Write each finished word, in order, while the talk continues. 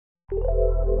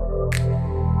Hi,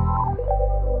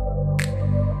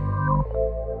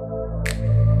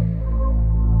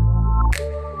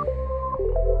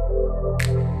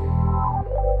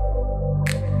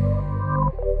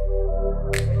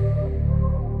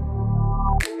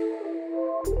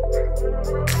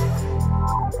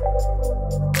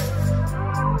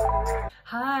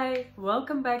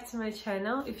 welcome back to my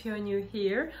channel. If you're new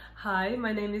here, hi,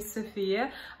 my name is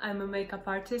Sophia. I'm a makeup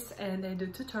artist and I do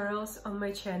tutorials on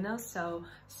my channel, so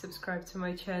subscribe to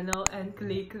my channel and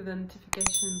click the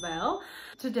notification bell.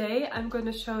 Today I'm going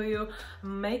to show you a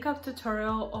makeup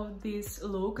tutorial of this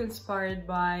look inspired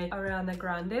by Ariana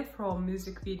Grande from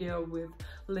music video with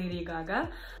Lady Gaga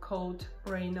called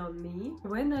Rain on Me.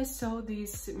 When I saw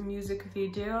this music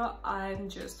video, I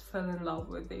just fell in love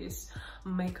with this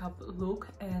makeup look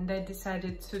and I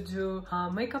decided to do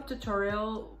a makeup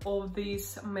tutorial of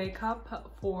this makeup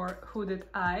for hooded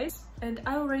eyes. And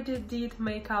I already did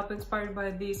makeup inspired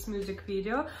by this music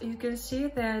video. You can see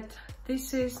that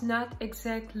this is not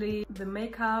exactly the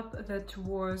makeup that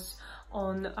was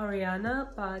on Ariana,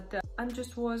 but I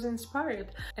just was inspired,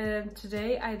 and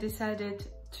today I decided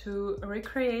to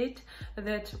recreate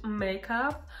that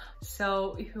makeup.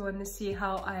 So if you want to see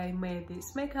how I made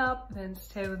this makeup, then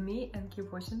stay with me and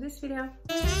keep watching this video.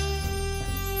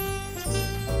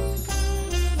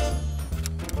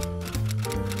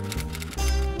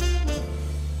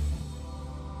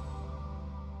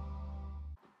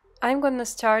 I'm gonna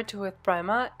start with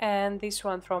primer, and this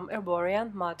one from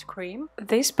Erborian Matte Cream.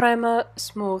 This primer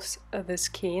smooths the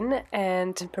skin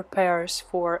and prepares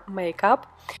for makeup.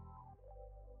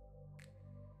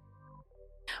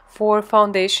 For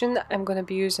foundation, I'm gonna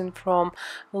be using from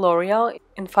L'Oreal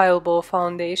Infaillible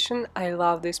foundation. I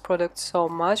love this product so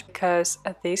much because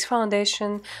this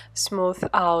foundation smooths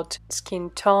out skin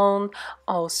tone.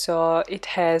 Also, it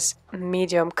has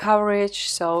medium coverage,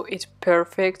 so it's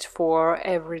perfect for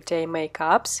everyday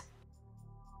makeups.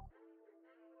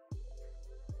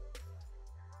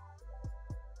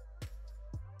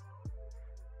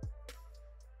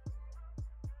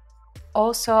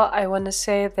 Also, I want to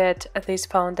say that this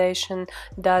foundation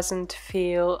doesn't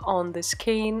feel on the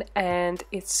skin and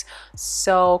it's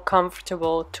so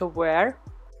comfortable to wear.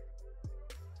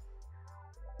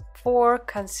 For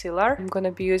concealer, I'm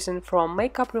gonna be using from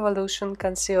Makeup Revolution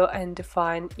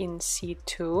Conceal&Define in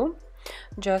C2.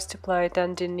 Just apply it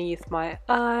underneath my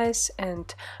eyes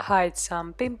and hide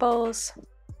some pimples.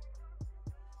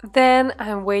 Then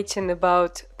I'm waiting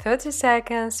about 30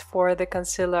 seconds for the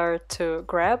concealer to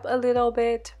grab a little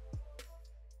bit.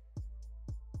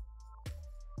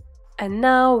 And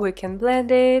now we can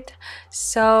blend it.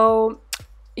 So,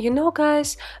 you know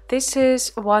guys, this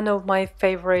is one of my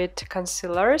favorite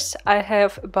concealers. I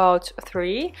have about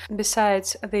 3.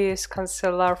 Besides this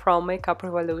concealer from Makeup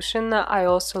Revolution, I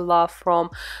also love from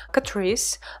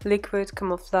Catrice Liquid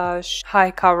Camouflage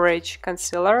High Coverage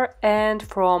Concealer and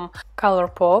from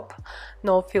ColourPop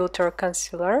No Filter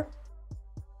Concealer.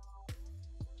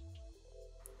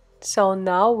 So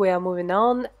now we are moving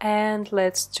on and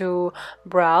let's do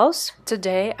brows.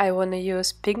 Today I want to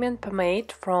use pigment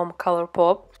pomade from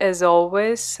ColourPop. As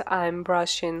always, I'm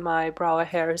brushing my brow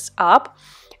hairs up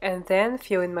and then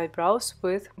filling my brows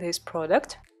with this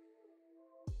product.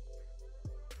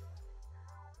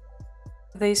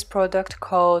 This product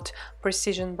called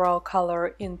Precision Brow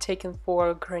Color in Taken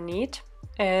for Granite.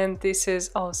 And this is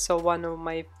also one of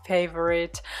my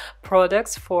favorite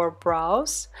products for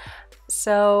brows.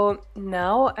 So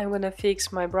now I'm gonna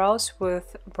fix my brows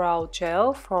with brow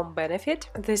gel from Benefit.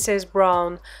 This is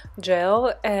brown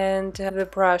gel and the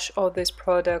brush of this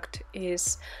product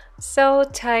is so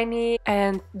tiny,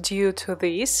 and due to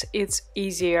this it's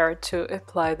easier to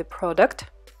apply the product.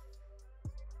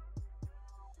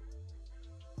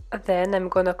 Then I'm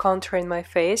gonna contour in my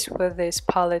face with this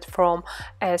palette from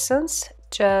Essence,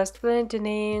 just blending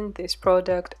in this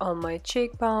product on my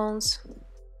cheekbones.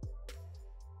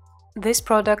 This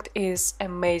product is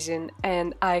amazing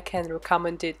and I can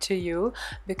recommend it to you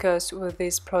because with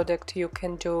this product you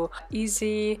can do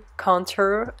easy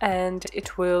contour and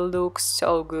it will look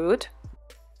so good.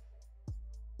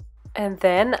 And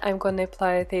then I'm gonna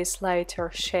apply this lighter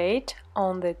shade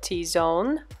on the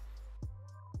T-zone.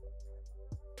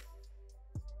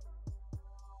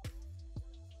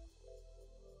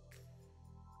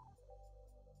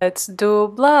 Let's do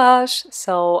blush.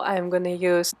 So I'm gonna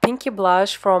use Pinky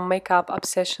Blush from Makeup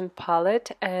Obsession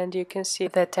palette, and you can see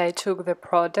that I took the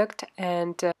product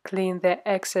and cleaned the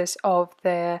excess of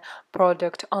the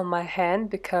product on my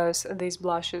hand because these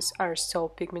blushes are so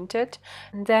pigmented.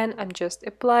 And then I'm just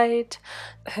apply it,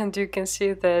 and you can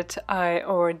see that I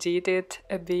overdid it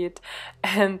a bit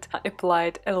and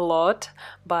applied a lot,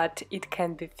 but it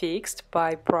can be fixed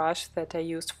by brush that I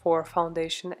used for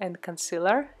foundation and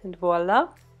concealer, and voila!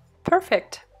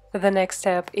 Perfect! The next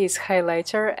step is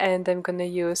highlighter, and I'm gonna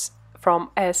use from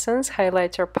Essence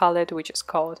highlighter palette, which is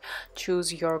called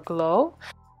Choose Your Glow.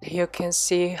 You can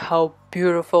see how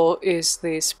beautiful is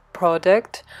this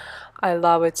product. I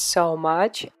love it so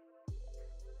much.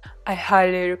 I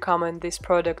highly recommend this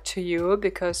product to you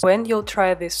because when you'll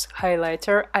try this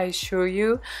highlighter, I assure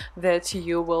you that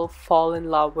you will fall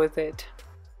in love with it.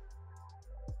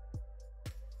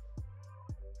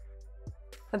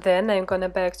 Then I'm gonna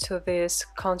back to this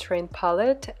contouring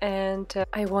palette, and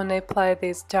I wanna apply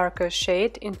this darker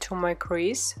shade into my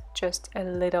crease, just a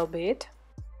little bit.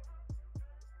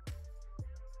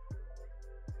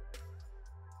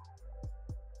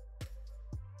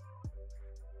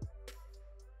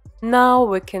 Now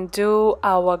we can do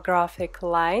our graphic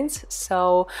lines.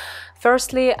 So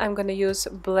firstly, I'm gonna use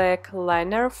black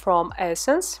liner from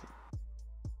Essence.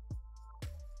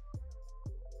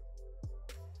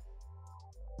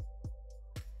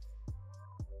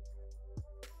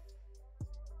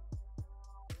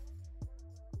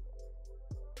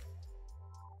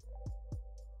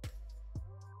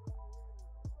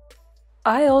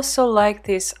 I also like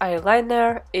this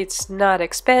eyeliner. It's not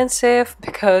expensive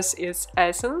because it's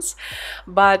Essence,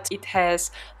 but it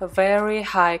has a very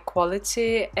high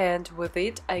quality, and with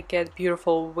it I get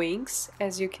beautiful wings,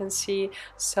 as you can see,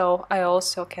 so I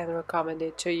also can recommend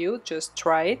it to you. Just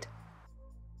try it.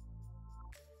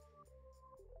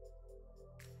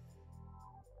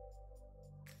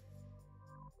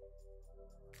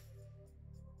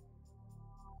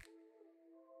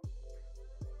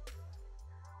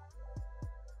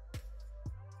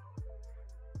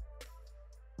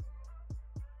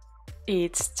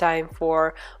 It's time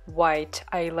for white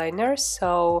eyeliner.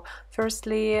 So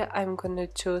firstly I'm gonna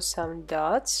do some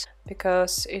dots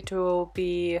because it will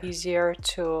be easier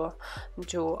to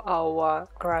do our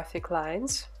graphic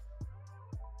lines.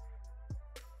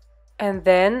 And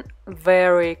then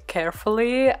very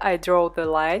carefully I draw the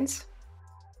lines.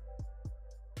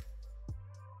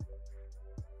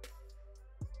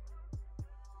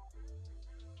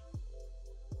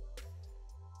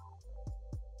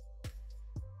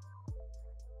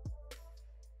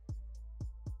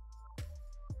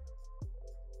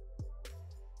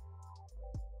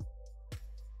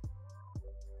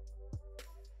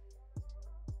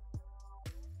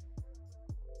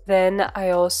 Then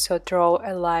I also draw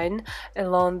a line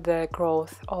along the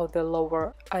growth of the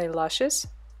lower eyelashes.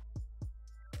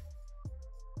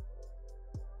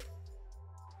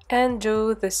 And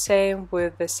do the same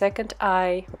with the second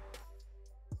eye.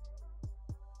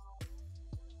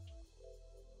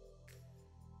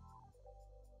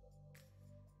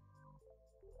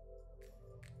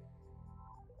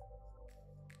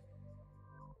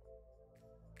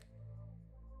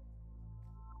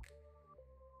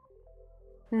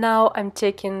 Now I'm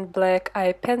taking black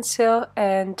eye pencil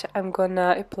and I'm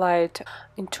gonna apply it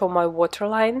into my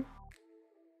waterline.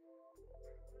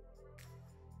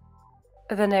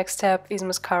 The next step is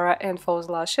mascara and false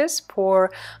lashes.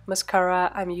 For mascara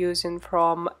I'm using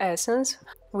from Essence,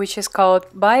 which is called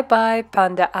Bye Bye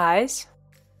Panda Eyes.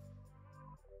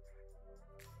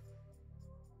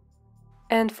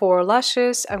 And for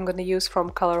lashes I'm gonna use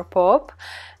from ColourPop.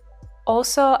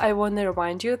 Also, I want to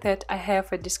remind you that I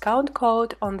have a discount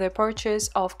code on the purchase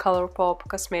of ColourPop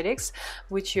cosmetics,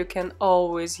 which you can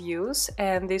always use,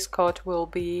 and this code will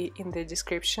be in the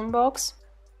description box.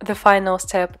 The final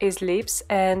step is lips,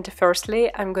 and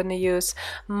firstly I'm gonna use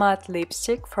matte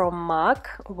lipstick from MAC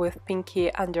with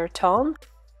pinky undertone.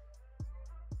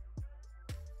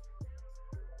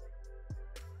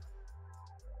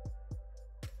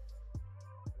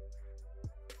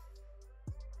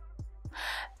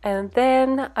 And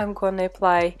then I'm gonna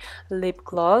apply lip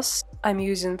gloss. I'm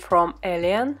using from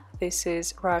Alien. This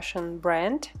is Russian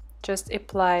brand. Just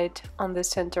apply it on the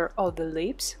center of the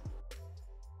lips.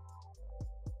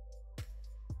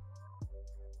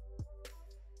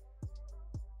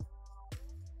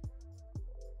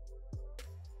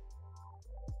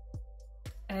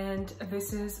 And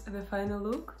this is the final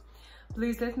look.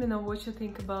 Please let me know what you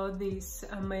think about this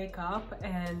makeup,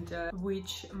 and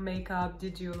which makeup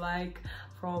did you like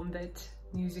from that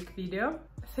music video.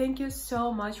 Thank you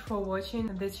so much for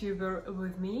watching, that you were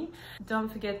with me. Don't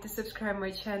forget to subscribe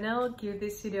my channel, give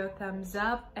this video a thumbs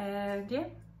up, and yeah,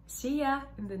 see ya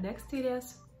in the next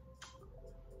videos.